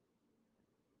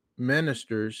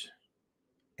ministers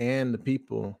and the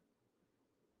people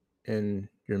in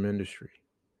your ministry.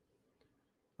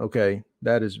 Okay,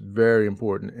 that is very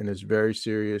important, and it's very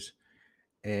serious.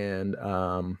 And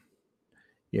the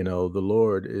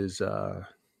Lord is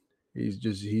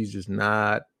he's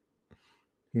not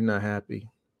happy.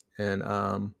 And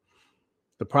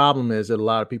the problem is that a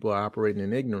lot of people are operating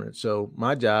in ignorance. So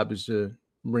my job is to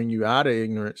bring you out of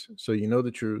ignorance so you know the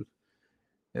truth,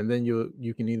 and then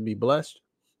you can either be blessed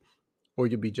or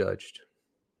you'll be judged.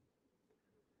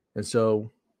 And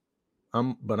so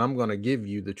I'm going to give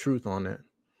you the truth on it,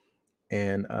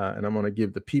 and I'm going to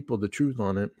give the people the truth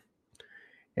on it.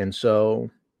 And so,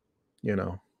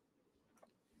 and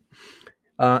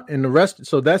the rest.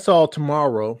 So that's all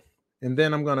tomorrow, and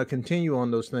then I'm going to continue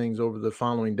on those things over the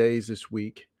following days this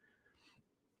week.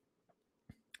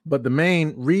 But the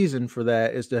main reason for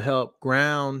that is to help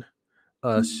ground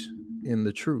us in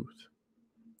the truth.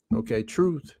 Okay,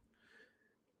 truth.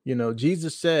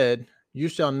 Jesus said, "You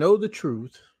shall know the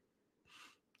truth,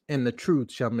 and the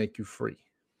truth shall make you free."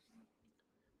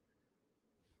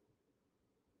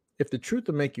 If the truth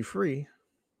will make you free,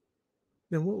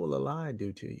 then what will a lie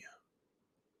do to you?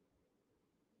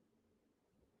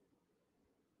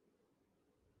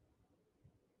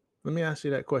 Let me ask you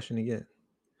that question again.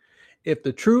 If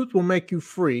the truth will make you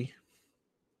free,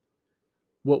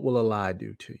 what will a lie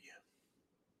do to you?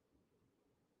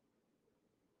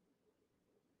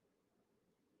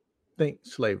 Think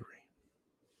slavery.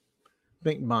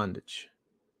 Think bondage.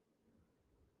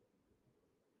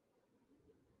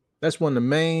 That's one of the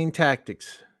main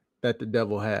tactics that the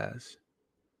devil has,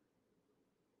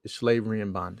 is slavery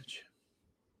and bondage.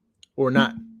 Or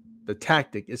not the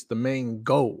tactic, it's the main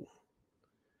goal.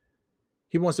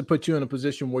 He wants to put you in a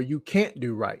position where you can't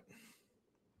do right.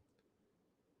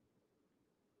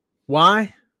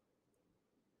 Why?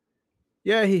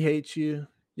 Yeah, he hates you.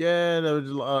 Yeah, there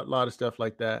was a lot of stuff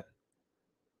like that.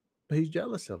 But he's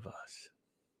jealous of us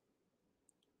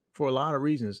for a lot of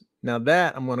reasons. Now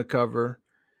that I'm going to cover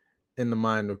in the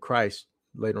mind of Christ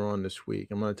later on this week.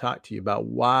 I'm going to talk to you about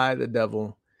why the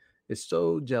devil is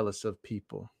so jealous of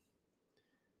people,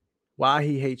 why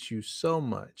he hates you so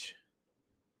much.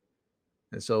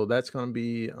 And so that's going to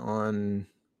be on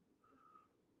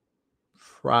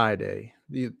Friday,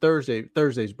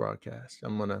 Thursday's broadcast.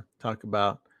 I'm going to talk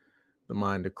about the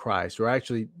mind of Christ. Or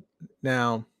actually,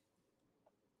 now,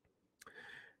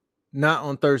 not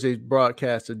on Thursday's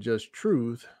broadcast of Just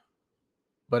Truth,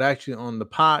 but actually on the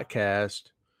podcast,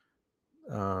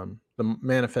 the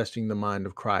Manifesting the Mind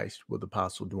of Christ with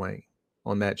Apostle Dwayne,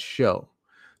 on that show.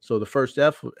 So the first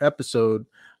episode,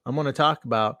 I'm going to talk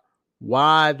about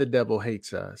why the devil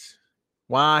hates us,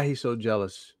 why he's so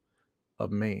jealous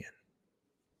of man,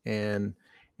 and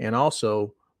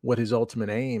also what his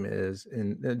ultimate aim is,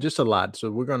 and just a lot.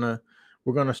 So we're gonna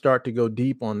start to go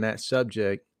deep on that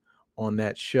subject on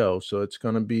that show. So it's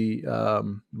going to be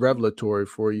revelatory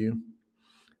for you,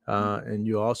 and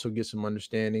you'll also get some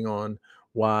understanding on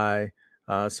why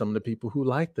some of the people who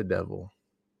like the devil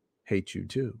hate you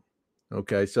too.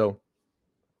 Okay, so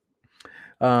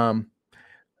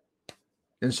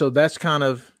and so that's kind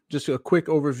of just a quick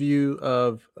overview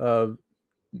of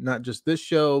not just this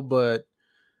show, but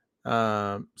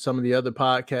some of the other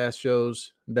podcast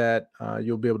shows that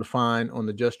you'll be able to find on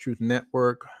the Just Truth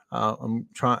Network.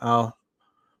 I'll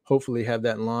hopefully have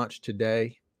that launched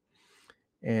today,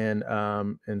 and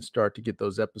start to get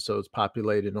those episodes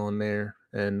populated on there.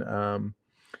 And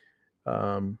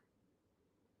one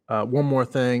more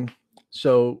thing.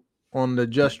 So on the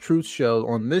Just Truth show,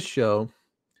 on this show,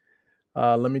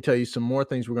 let me tell you some more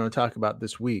things we're going to talk about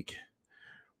this week.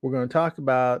 We're going to talk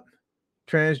about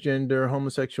transgender,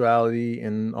 homosexuality,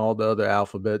 and all the other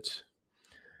alphabets.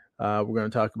 We're going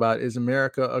to talk about, is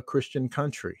America a Christian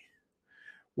country?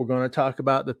 We're going to talk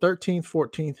about the 13th,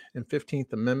 14th, and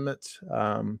 15th Amendments.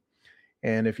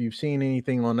 And if you've seen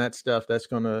anything on that stuff, that's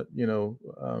going to,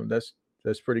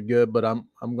 that's pretty good. But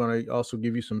I'm going to also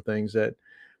give you some things that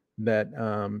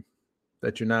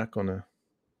you're not going to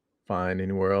find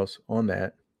anywhere else on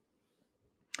that.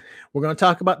 We're going to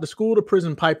talk about the school to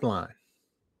prison pipeline,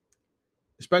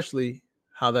 especially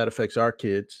how that affects our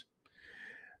kids.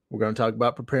 We're going to talk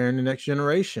about preparing the next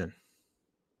generation.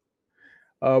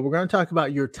 We're going to talk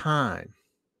about your time.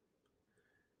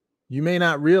 You may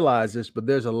not realize this, but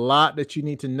there's a lot that you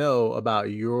need to know about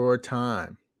your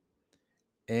time.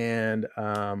 And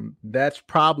that's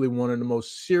probably one of the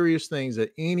most serious things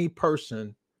that any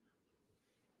person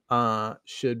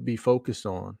should be focused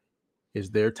on, is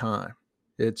their time.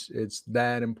 It's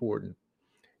that important.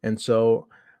 And so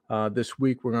this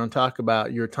week we're going to talk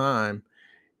about your time,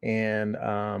 and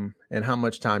how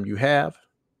much time you have.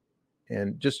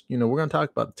 And just, we're going to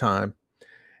talk about the time.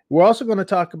 We're also going to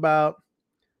talk about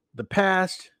the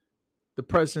past, the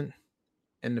present,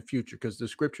 and the future, because the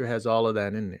scripture has all of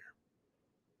that in there.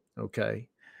 Okay.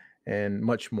 And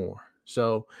much more.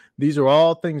 So these are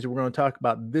all things that we're going to talk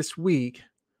about this week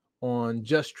on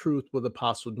Just Truth with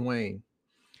Apostle Dwayne.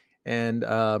 And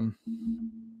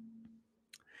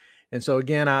so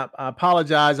again, I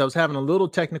apologize. I was having a little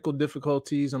technical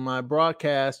difficulties on my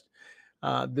broadcast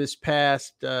this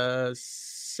past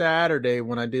Saturday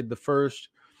when I did the first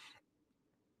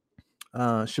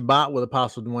Shabbat with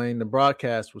Apostle Dwayne. The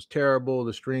broadcast was terrible.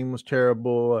 The stream was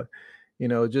terrible.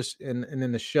 Just and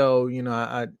then the show,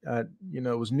 I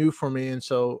it was new for me, and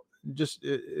so just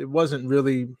it wasn't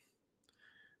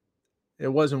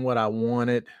what I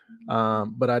wanted,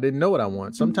 but I didn't know what I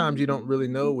want. Sometimes you don't really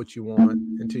know what you want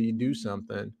until you do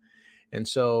something, and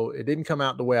so it didn't come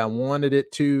out the way I wanted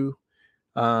it to.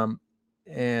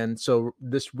 And so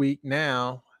this week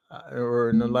now, or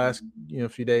in the last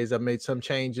few days, I've made some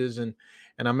changes, and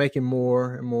I'm making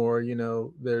more and more.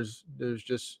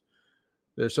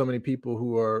 There's so many people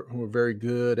who are very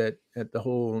good at the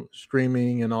whole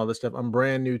streaming and all this stuff. I'm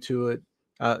brand new to it.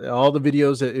 All the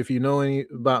videos that, if you know any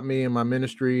about me and my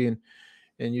ministry, and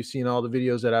you've seen all the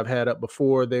videos that I've had up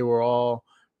before, they were all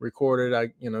recorded. I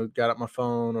got up my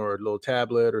phone or a little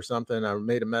tablet or something. I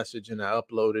made a message and I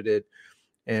uploaded it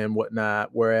and whatnot.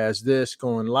 Whereas this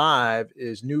going live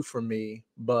is new for me,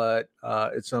 but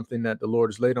it's something that the Lord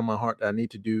has laid on my heart that I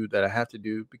need to do, that I have to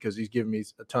do, because He's given me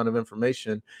a ton of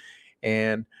information,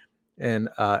 and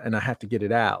I have to get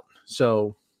it out.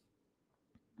 So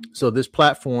this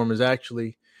platform is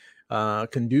actually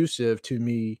conducive to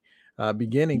me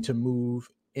beginning to move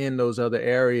in those other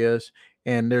areas.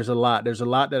 And there's a lot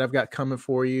that I've got coming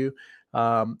for you.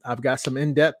 I've got some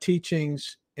in-depth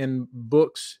teachings and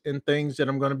books and things that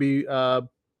I'm going to be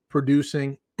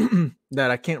producing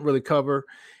that I can't really cover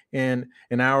in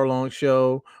an hour-long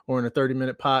show or in a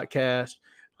 30-minute podcast.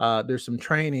 There's some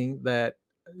training that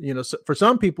so for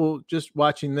some people, just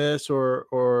watching this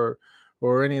or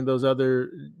any of those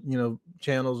other,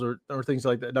 channels or things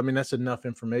like that, I mean, that's enough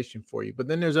information for you. But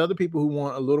then there's other people who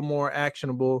want a little more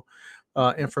actionable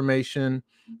information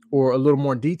or a little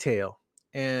more detail.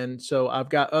 And so I've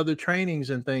got other trainings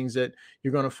and things that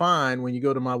you're going to find when you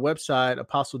go to my website,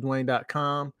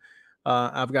 apostledwayne.com.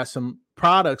 I've got some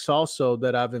products also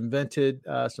that I've invented,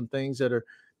 some things that are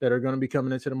going to be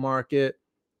coming into the market.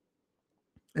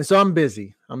 And so I'm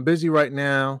busy right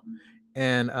now.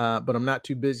 And, but I'm not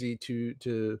too busy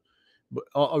but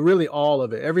really all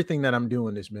of it, everything that I'm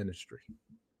doing is ministry.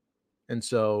 And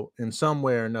so in some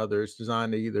way or another, it's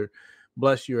designed to either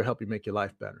bless you or help you make your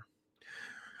life better.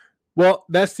 Well,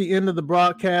 that's the end of the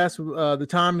broadcast. The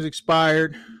time has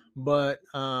expired, but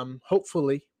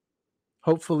hopefully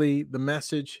the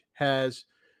message has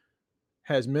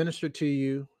ministered to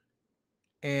you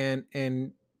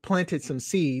and planted some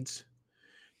seeds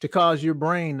to cause your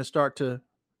brain to start to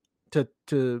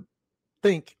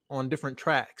think on different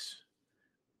tracks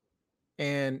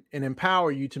and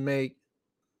empower you to make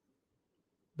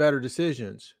better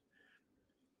decisions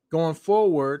going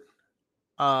forward.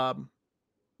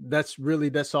 That's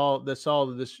all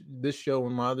this show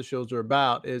and my other shows are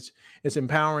about, is it's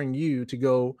empowering you to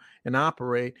go and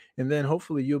operate, and then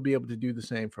hopefully you'll be able to do the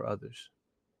same for others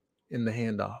in the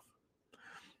handoff.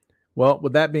 Well,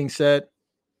 with that being said,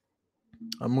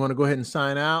 I'm going to go ahead and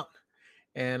sign out.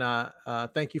 And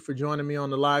thank you for joining me on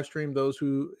the live stream. Those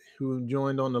who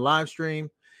joined on the live stream.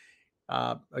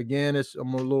 Again,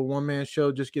 I'm a little one-man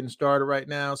show just getting started right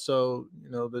now. So,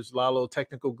 there's a lot of little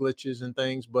technical glitches and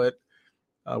things, but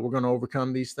we're going to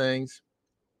overcome these things.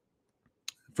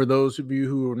 For those of you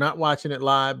who are not watching it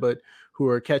live, but who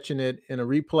are catching it in a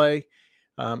replay,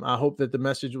 I hope that the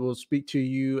message will speak to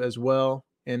you as well.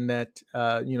 And that,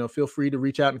 feel free to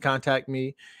reach out and contact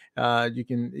me. You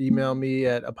can email me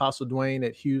at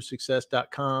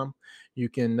apostledwayne@hughessuccess.com. You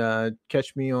can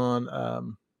catch me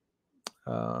on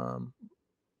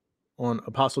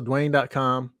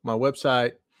apostledwayne.com, my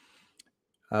website.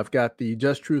 I've got the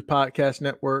Just Truth Podcast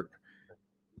Network.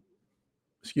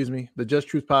 The Just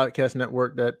Truth Podcast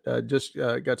Network that just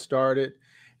got started,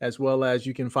 as well as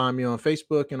you can find me on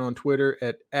Facebook and on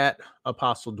Twitter at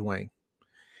Apostle Dwayne.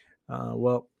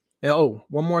 One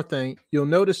more thing. You'll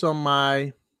notice on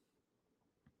my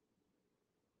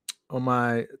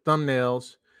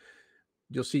thumbnails,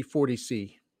 you'll see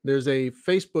 40C. There's a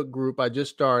Facebook group I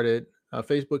just started, a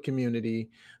Facebook community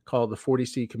called the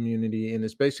 40C community. And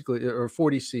it's basically, or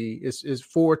 40C is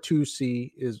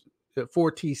 42C is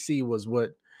 4TC was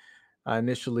what I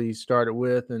initially started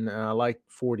with. And I like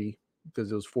 40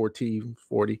 because it was 4T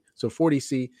 40. So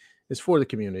 40C is for the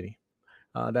community.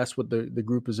 That's what the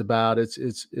group is about.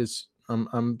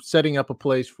 I'm setting up a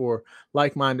place for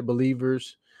like-minded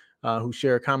believers who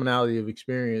share a commonality of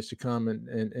experience to come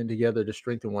and together to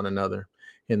strengthen one another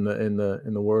in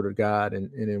the Word of God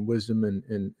and in wisdom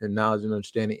and knowledge and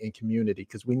understanding and community,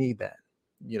 because we need that.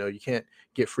 You can't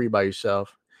get free by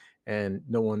yourself, and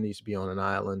no one needs to be on an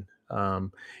island.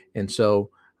 And so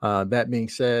that being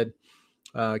said,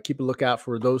 keep a lookout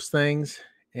for those things,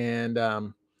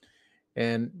 and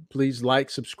please like,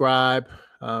 subscribe,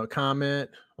 comment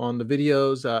on the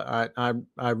videos.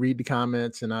 I read the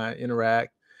comments and I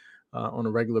interact on a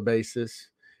regular basis.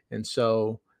 And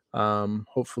so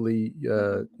hopefully,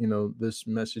 this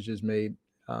message has made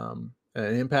an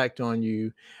impact on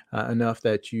you enough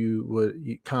that you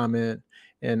would comment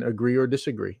and agree or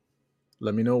disagree.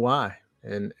 Let me know why.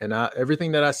 And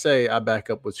everything that I say, I back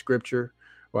up with scripture,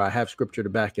 or I have scripture to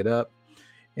back it up.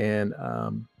 And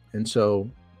so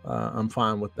I'm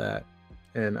fine with that.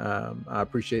 And I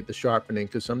appreciate the sharpening,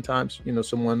 because sometimes,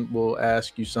 someone will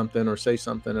ask you something or say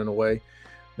something in a way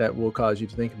that will cause you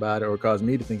to think about it, or cause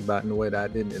me to think about it in a way that I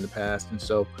didn't in the past. And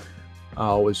so I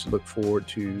always look forward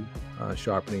to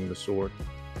sharpening the sword.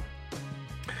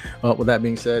 Well, with that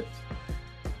being said,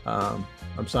 I'm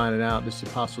signing out. This is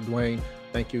Apostle Dwayne.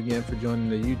 Thank you again for joining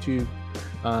the YouTube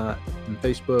and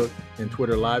Facebook and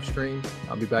Twitter live stream.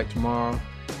 I'll be back tomorrow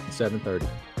at 7:30.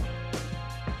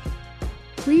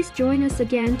 Please join us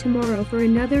again tomorrow for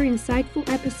another insightful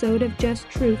episode of Just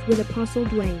Truth with Apostle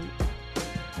Dwayne.